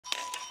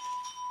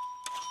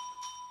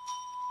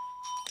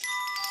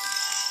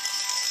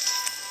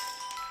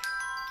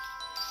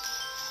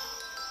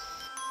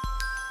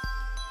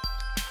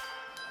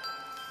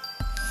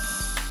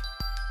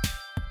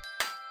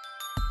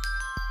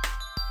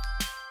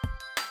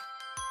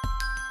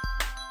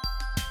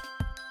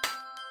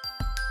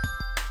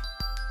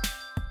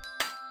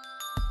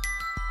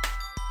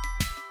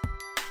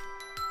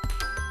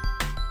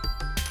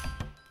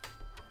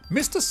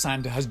Mr.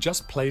 Santa has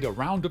just played a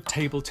round of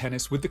table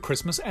tennis with the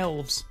Christmas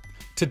elves.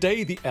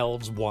 Today the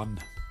elves won.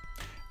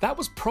 That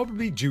was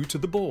probably due to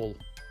the ball.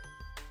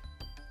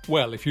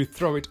 Well, if you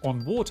throw it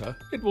on water,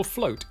 it will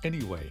float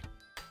anyway.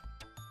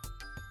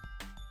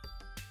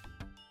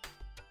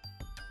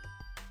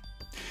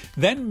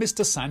 Then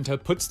Mr. Santa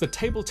puts the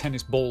table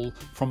tennis ball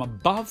from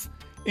above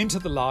into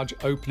the large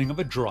opening of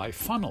a dry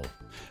funnel,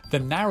 the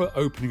narrow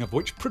opening of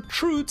which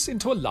protrudes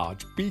into a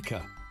large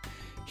beaker.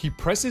 He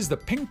presses the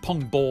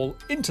ping-pong ball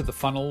into the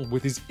funnel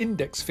with his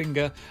index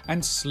finger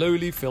and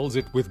slowly fills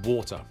it with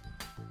water.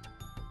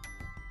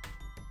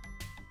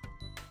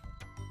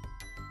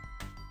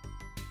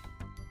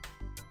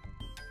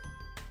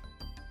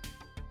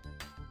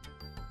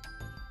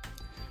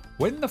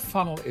 When the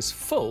funnel is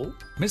full,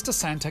 Mr.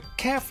 Santa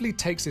carefully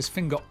takes his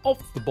finger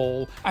off the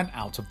ball and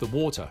out of the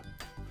water.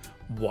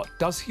 What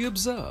does he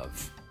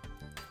observe?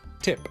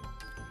 Tip: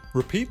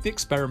 repeat the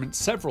experiment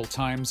several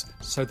times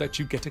so that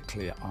you get a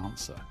clear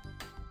answer.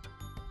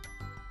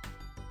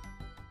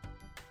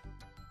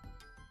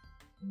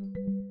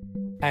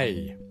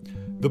 A.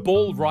 The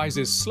ball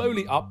rises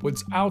slowly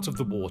upwards out of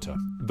the water.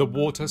 The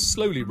water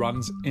slowly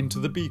runs into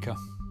the beaker.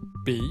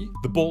 B.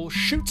 The ball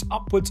shoots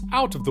upwards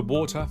out of the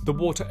water. The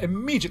water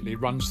immediately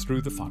runs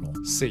through the funnel.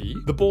 C.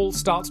 The ball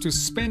starts to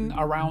spin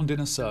around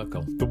in a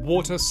circle. The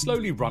water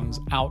slowly runs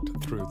out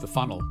through the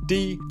funnel.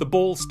 D. The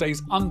ball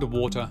stays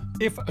underwater.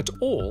 If at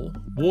all,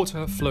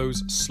 water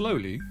flows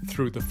slowly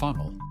through the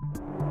funnel.